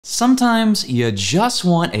Sometimes you just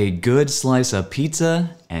want a good slice of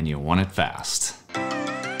pizza and you want it fast.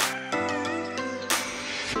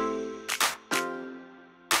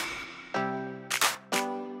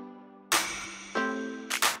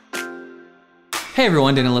 Hey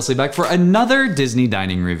everyone, Dan and Leslie back for another Disney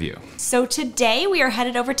dining review. So today we are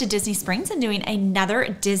headed over to Disney Springs and doing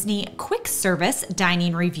another Disney quick service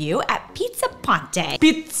dining review at Pizza Ponte.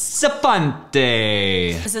 Pizza Ponte!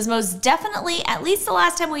 This is most definitely, at least the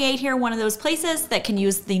last time we ate here, one of those places that can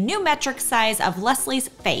use the new metric size of Leslie's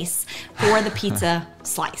face for the pizza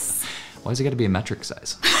slice. Why has it got to be a metric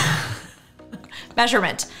size?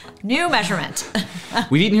 Measurement. New measurement.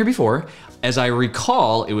 We've eaten here before. As I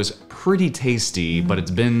recall, it was pretty tasty, but it's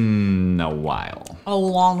been a while. A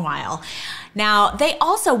long while. Now,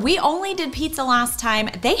 we only did pizza last time.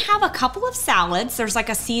 They have a couple of salads. There's like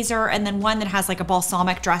a Caesar and then one that has like a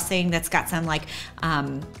balsamic dressing that's got some like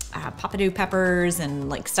papadou peppers and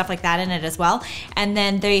like stuff like that in it as well. And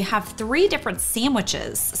then they have 3 different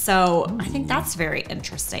sandwiches. So I think that's very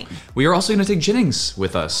interesting. We are also gonna take Jennings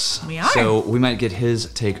with us. We are. So we might get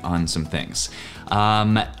his take on some things.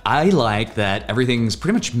 I like that everything's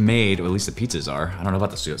pretty much made, or at least the pizzas are. I don't know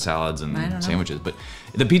about the salads and sandwiches, but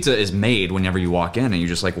the pizza is made whenever you walk in, and you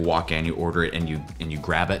just like walk in, you order it, and you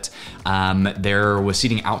grab it. There was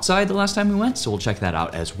seating outside the last time we went, so we'll check that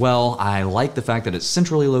out as well. I like the fact that it's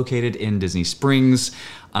centrally located in Disney Springs.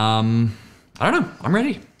 I don't know, I'm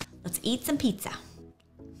ready. Let's eat some pizza.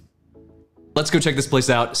 Let's go check this place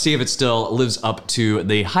out, see if it still lives up to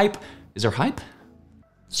the hype. Is there hype?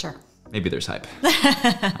 Sure. Maybe there's hype.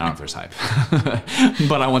 I don't know if there's hype,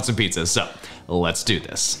 but I want some pizza, so let's do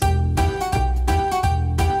this.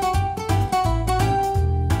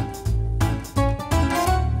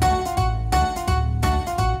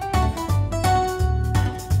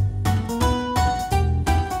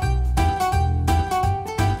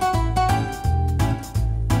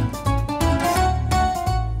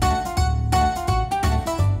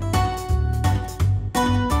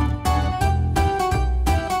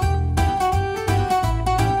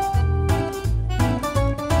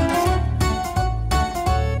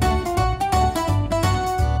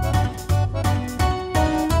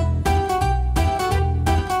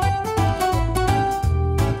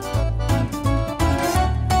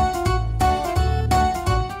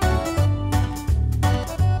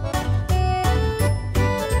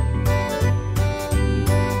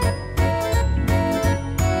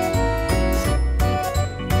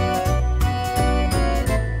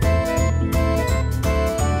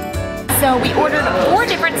 So we ordered 4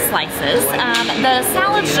 different slices. The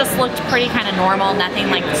salads just looked pretty kind of normal, nothing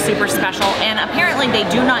like super special. And apparently they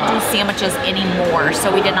do not do sandwiches anymore,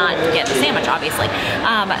 so we did not get the sandwich, obviously.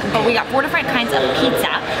 But we got 4 different kinds of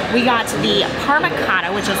pizza. We got the parma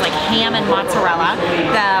cotta, which is like ham and mozzarella,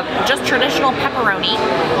 the just traditional pepperoni,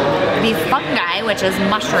 the fungi, which is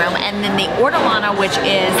mushroom, and then the ortolana, which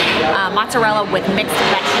is mozzarella with mixed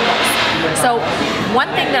vegetables. So one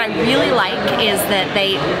thing that I really like is that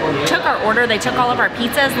they took our order, they took all of our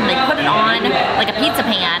pizzas and they put it on like a pizza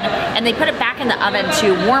pan and they put it back in the oven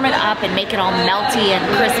to warm it up and make it all melty and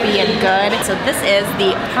crispy and good. So this is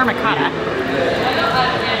the parma cotta.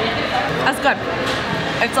 That's good.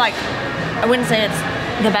 It's like, I wouldn't say it's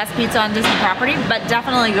the best pizza on Disney property, but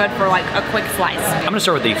definitely good for like a quick slice. I'm gonna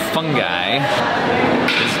start with the fungi.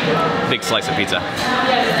 This big slice of pizza.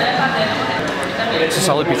 It's a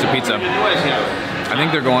solid piece of pizza. I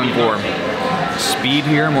think they're going for speed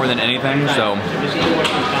here more than anything, so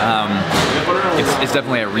it's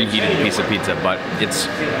definitely a reheated piece of pizza, but it's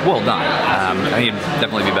well done. I think it'd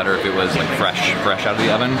definitely be better if it was like fresh out of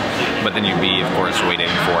the oven, but then you'd be, of course, waiting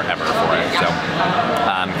forever for it. So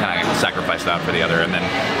kind of sacrifice that for the other, and then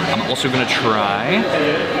I'm also gonna try.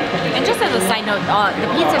 And just as a side note, the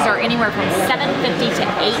pizzas are anywhere from $7.50 to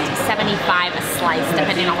 $8.75 a slice,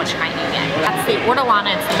 depending on which kind you get. That's the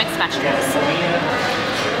ortolana, it's the mixed vegetables.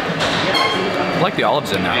 I like the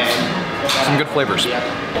olives in there. Some good flavors.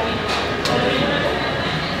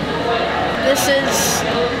 This is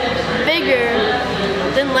bigger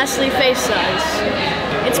than Leslie face size.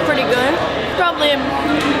 It's pretty good. Probably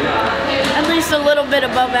at least a little bit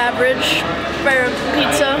above average for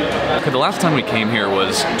pizza. Okay, the last time we came here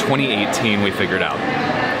was 2018, we figured out.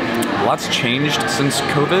 Lots changed since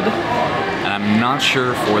COVID, and I'm not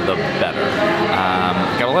sure for the better.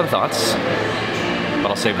 Got a lot of thoughts, but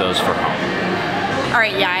I'll save those for home. All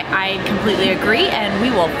right, yeah, I completely agree, and we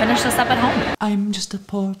will finish this up at home. I'm just a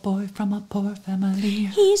poor boy from a poor family.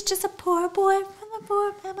 He's just a poor boy from a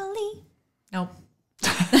poor family. Nope.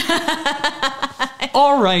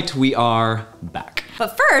 All right, we are back.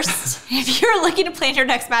 But first, if you're looking to plan your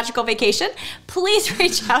next magical vacation, please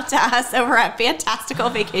reach out to us over at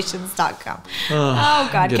fantasticalvacations.com. Oh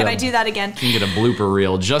God, can I do that again? You can get a blooper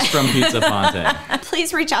reel just from Pizza Ponte.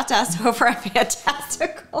 Please reach out to us over at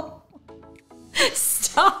Fantastical.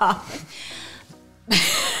 Stop.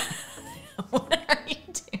 What are you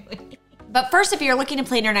doing? But first, if you're looking to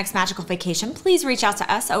plan your next magical vacation, please reach out to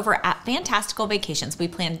us over at Fantastical Vacations. We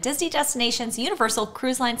plan Disney destinations, Universal,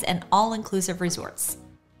 cruise lines, and all-inclusive resorts.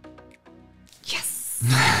 Yes.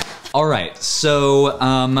 All right, so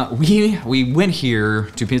we went here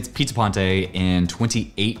to Pizza Ponte in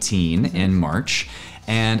 2018 in March,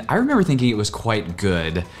 and I remember thinking it was quite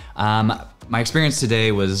good. My experience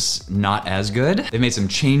today was not as good. They made some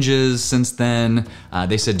changes since then.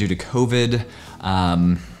 They said due to COVID,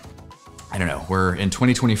 I don't know, we're in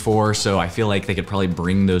 2024, so I feel like they could probably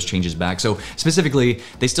bring those changes back. So specifically,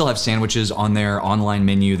 they still have sandwiches on their online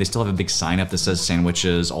menu. They still have a big sign up that says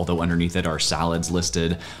sandwiches, although underneath it are salads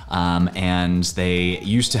listed. And they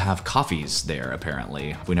used to have coffees there,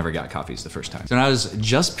 apparently. We never got coffees the first time. So now it's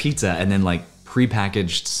just pizza and then like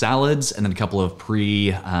pre-packaged salads and then a couple of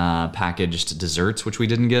pre-packaged desserts, which we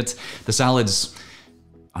didn't get. The salads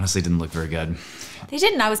honestly didn't look very good. They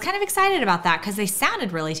didn't. I was kind of excited about that because they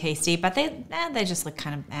sounded really tasty, but they just look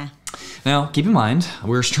kind of eh. Now, keep in mind,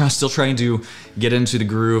 we're still trying to get into the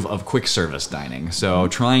groove of quick service dining. So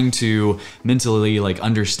trying to mentally like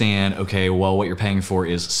understand, okay, well, what you're paying for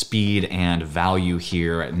is speed and value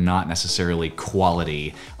here, not necessarily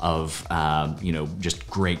quality of, you know, just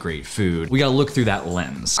great food. We gotta look through that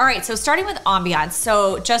lens. All right, so starting with ambiance.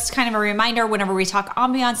 So just kind of a reminder, whenever we talk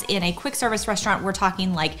ambiance in a quick service restaurant, we're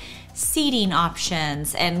talking like seating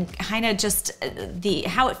options and kind of just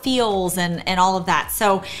how it feels and all of that.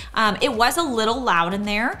 So it was a little loud in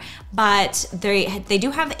there, but they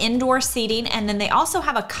do have indoor seating, and then they also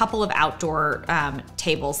have a couple of outdoor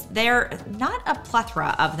tables. They're not a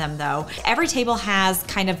plethora of them though. Every table has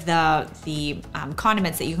kind of the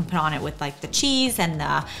condiments that you can put on it with like the cheese and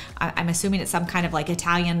I'm assuming it's some kind of like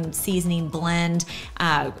Italian seasoning blend,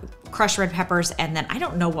 crushed red peppers, and then I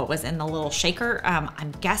don't know what was in the little shaker.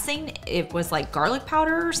 I'm guessing it was like garlic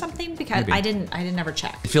powder or something because maybe. I didn't ever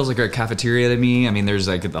check. It feels like a cafeteria to me. I mean, there's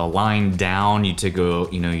like a line down, you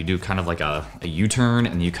do kind of like a U-turn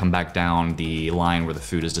and you come back down the line where the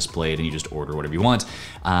food is displayed and you just order whatever you want.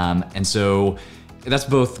 And so that's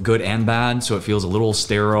both good and bad. So it feels a little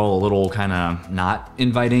sterile, a little kind of not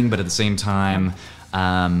inviting, but at the same time,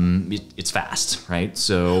 it's fast, right?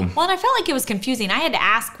 So well, and I felt like it was confusing. I had to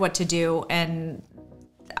ask what to do, and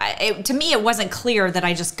to me it wasn't clear that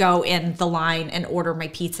I just go in the line and order my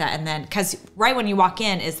pizza, and then because right when you walk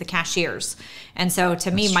in is the cashiers, and so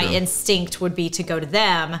to me my instinct would be to go to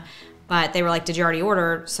them. But they were like, did you already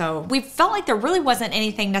order? So we felt like there really wasn't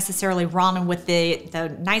anything necessarily wrong with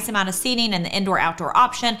the nice amount of seating and the indoor-outdoor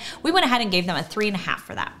option. We went ahead and gave them a 3.5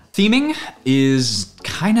 for that. Theming is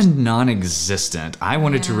kind of non-existent. I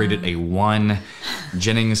wanted to rate it a 1.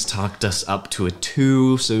 Jennings talked us up to a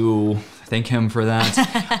 2, so thank him for that.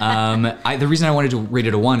 The reason I wanted to rate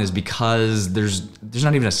it a 1 is because there's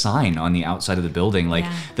not even a sign on the outside of the building. Like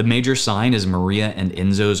the major sign is Maria and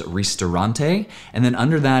Enzo's Ristorante, and then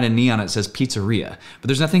under that in neon it says Pizzeria. But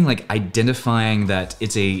there's nothing like identifying that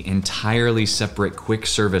it's a entirely separate quick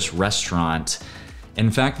service restaurant. In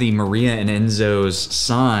fact, the Maria and Enzo's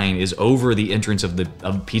sign is over the entrance of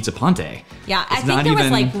Pizza Ponte. Yeah, I think there was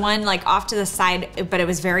like one like off to the side, but it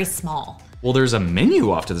was very small. Well, there's a menu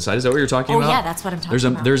off to the side. Is that what you're talking about? Oh yeah, that's what I'm talking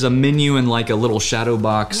about. There's a menu in like a little shadow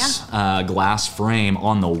box glass frame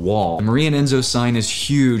on the wall. The Maria and Enzo sign is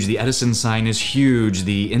huge. The Edison sign is huge.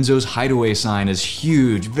 The Enzo's Hideaway sign is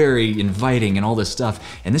huge, very inviting and all this stuff.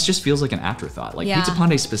 And this just feels like an afterthought. Like Pizza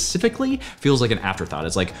Ponte specifically feels like an afterthought.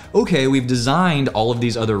 It's like, okay, we've designed all of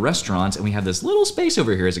these other restaurants and we have this little space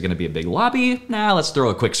over here. Is it gonna be a big lobby? Nah, let's throw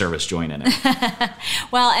a quick service joint in it.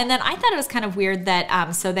 Well, and then I thought it was kind of weird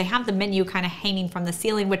that, so they have the menu kind of hanging from the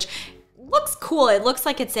ceiling, which looks cool. It looks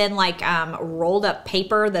like it's in like rolled up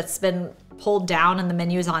paper that's been pulled down and the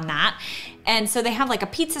menu is on that. And so they have like a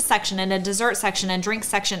pizza section and a dessert section and drink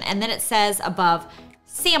section, and then it says above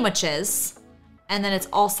sandwiches, and then it's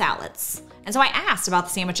all salads. And so I asked about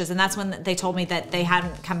the sandwiches, and that's when they told me that they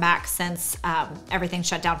hadn't come back since everything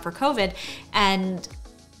shut down for COVID. And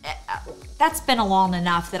that's been long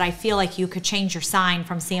enough that I feel like you could change your sign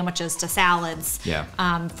from sandwiches to salads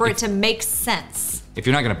for it to make sense. If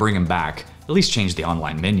you're not gonna bring them back, at least change the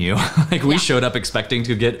online menu. Like we showed up expecting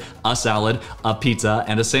to get a salad, a pizza,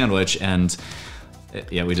 and a sandwich, and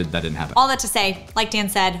yeah, that didn't happen. All that to say, like Dan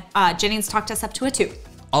said, Jennings talked us up to a 2.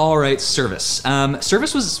 All right, service.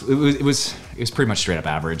 Service was pretty much straight up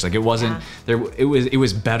average. Like it wasn't there. It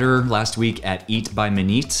was better last week at Eat by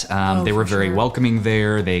Minute. They were very welcoming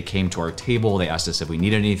there. They came to our table. They asked us if we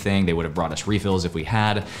needed anything. They would have brought us refills if we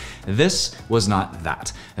had. This was not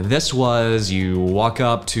that. This was you walk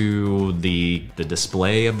up to the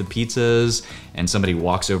display of the pizzas, and somebody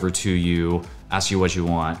walks over to you, asks you what you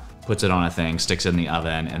want, puts it on a thing, sticks it in the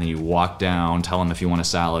oven, and then you walk down, tell them if you want a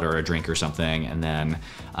salad or a drink or something, and then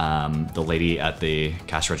the lady at the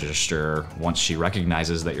cash register, once she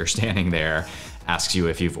recognizes that you're standing there, asks you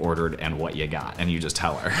if you've ordered and what you got, and you just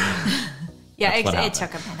tell her. Yeah, it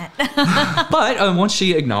took a minute. But once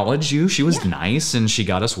she acknowledged you, she was nice, and she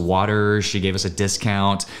got us water, she gave us a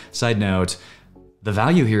discount. Side note, the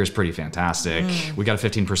value here is pretty fantastic. We got a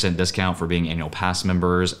 15% discount for being annual pass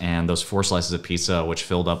members, and those 4 slices of pizza, which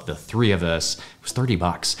filled up the 3 of us, was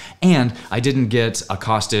 $30. And I didn't get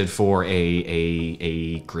accosted for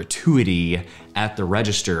a gratuity at the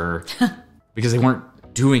register because they weren't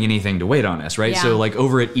doing anything to wait on us, right? Yeah. So like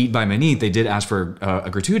over at Eat by Minute, they did ask for a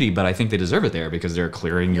gratuity, but I think they deserve it there because they're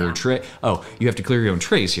clearing your tray. Oh, you have to clear your own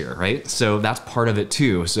trays here, right? So that's part of it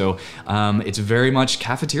too. So it's very much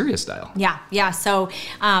cafeteria style. Yeah. So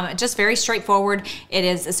just very straightforward. It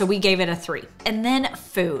is. So we gave it a 3. And then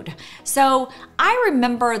food. So I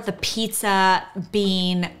remember the pizza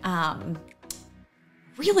being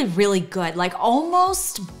really, really good, like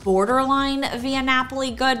almost borderline Via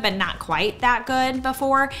Napoli good, but not quite that good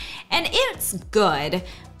before. And it's good,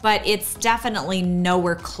 but it's definitely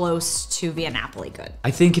nowhere close to Via Napoli good.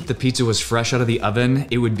 I think if the pizza was fresh out of the oven,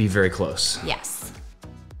 it would be very close. Yes.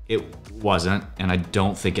 It wasn't, and I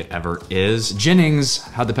don't think it ever is. Jennings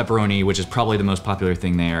had the pepperoni, which is probably the most popular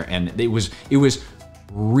thing there, and it was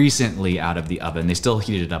recently out of the oven. They still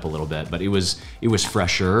heated it up a little bit, but it was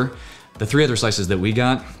fresher. The 3 other slices that we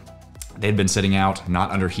got, they'd been sitting out,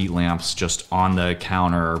 not under heat lamps, just on the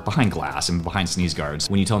counter, behind glass and behind sneeze guards.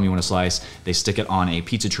 When you tell them you want a slice, they stick it on a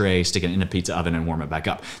pizza tray, stick it in a pizza oven, and warm it back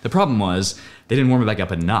up. The problem was, they didn't warm it back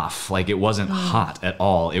up enough. Like, it wasn't hot at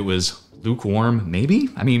all. It was lukewarm, maybe?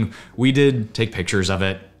 I mean, we did take pictures of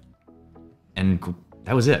it, and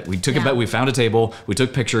that was it. We took it back, we found a table, we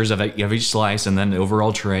took pictures of each slice, and then the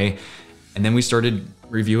overall tray, and then we started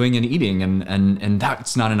reviewing and eating, and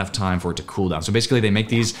that's not enough time for it to cool down. So basically they make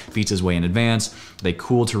these pizzas way in advance, they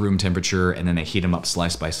cool to room temperature, and then they heat them up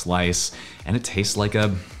slice by slice, and it tastes like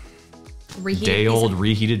a day-old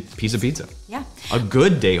reheated piece of pizza. Yeah. A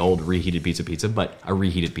good day-old reheated pizza, but a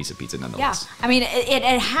reheated piece of pizza nonetheless. Yeah, I mean,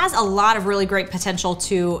 it has a lot of really great potential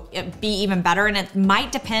to be even better, and it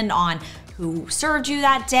might depend on who served you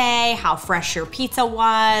that day, how fresh your pizza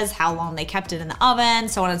was, how long they kept it in the oven,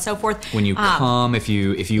 so on and so forth. When you come, if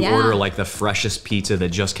you order like the freshest pizza that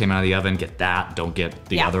just came out of the oven, get that. Don't get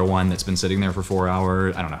the other one that's been sitting there for 4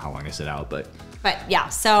 hours. I don't know how long they sit out, but yeah,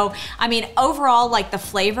 so I mean, overall, like the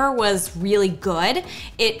flavor was really good.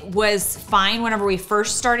 It was fine whenever we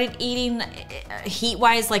first started eating,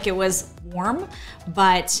 heat-wise, like it was warm,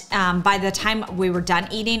 but by the time we were done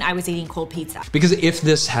eating, I was eating cold pizza. Because if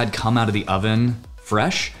this had come out of the oven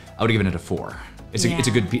fresh, I would have given it a 4. It's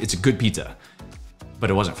a good pizza, but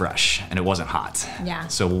it wasn't fresh and it wasn't hot. Yeah.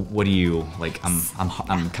 So what do you like? I'm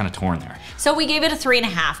kind of torn there. So we gave it a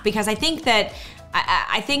 3.5 because I think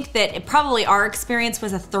that probably our experience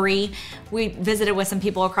was a 3. We visited with some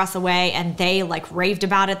people across the way and they like raved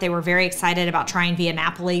about it. They were very excited about trying Via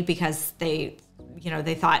Napoli because they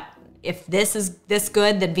thought if this is this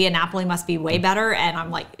good, then Via Napoli must be way better. And I'm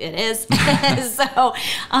like, it is.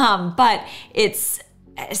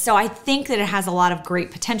 So I think that it has a lot of great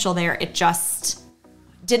potential there. It just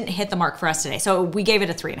didn't hit the mark for us today. So we gave it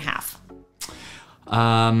a 3.5.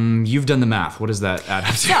 You've done the math. What does that add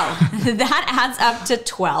up to? So that adds up to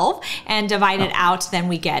 12, and divided out, then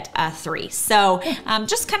we get a 3. So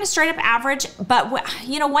just kind of straight up average. But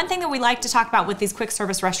one thing that we like to talk about with these quick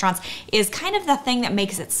service restaurants is kind of the thing that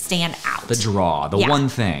makes it stand out. The draw, the one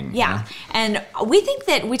thing. Yeah. And we think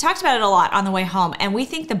that we talked about it a lot on the way home, and we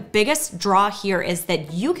think the biggest draw here is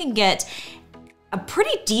that you can get a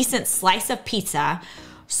pretty decent slice of pizza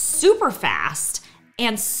super fast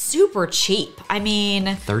and super cheap. I mean,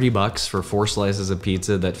 $30 for 4 slices of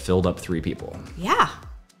pizza that filled up 3 people. Yeah.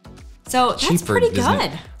 So that's pretty good.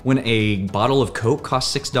 When a bottle of Coke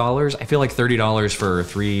costs $6, I feel like $30 for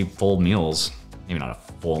 3 full meals. Maybe not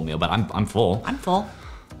a full meal, but I'm full. I'm full.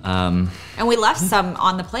 And we left some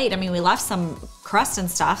on the plate. I mean, we left some crust and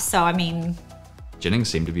stuff. So, I mean, Jennings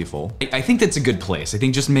seemed to be full. I think that's a good place. I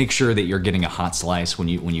think just make sure that you're getting a hot slice when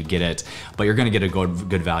you get it, but you're gonna get a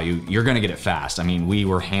good value. You're gonna get it fast. I mean, we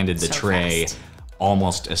were handed the tray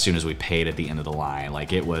almost as soon as we paid at the end of the line.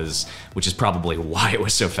 Like it was, which is probably why it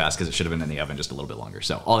was so fast, because it should have been in the oven just a little bit longer.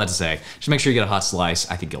 So all that to say, just make sure you get a hot slice.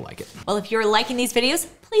 I think you'll like it. Well, if you're liking these videos,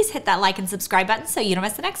 please hit that like and subscribe button so you don't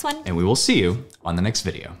miss the next one. And we will see you on the next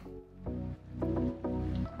video.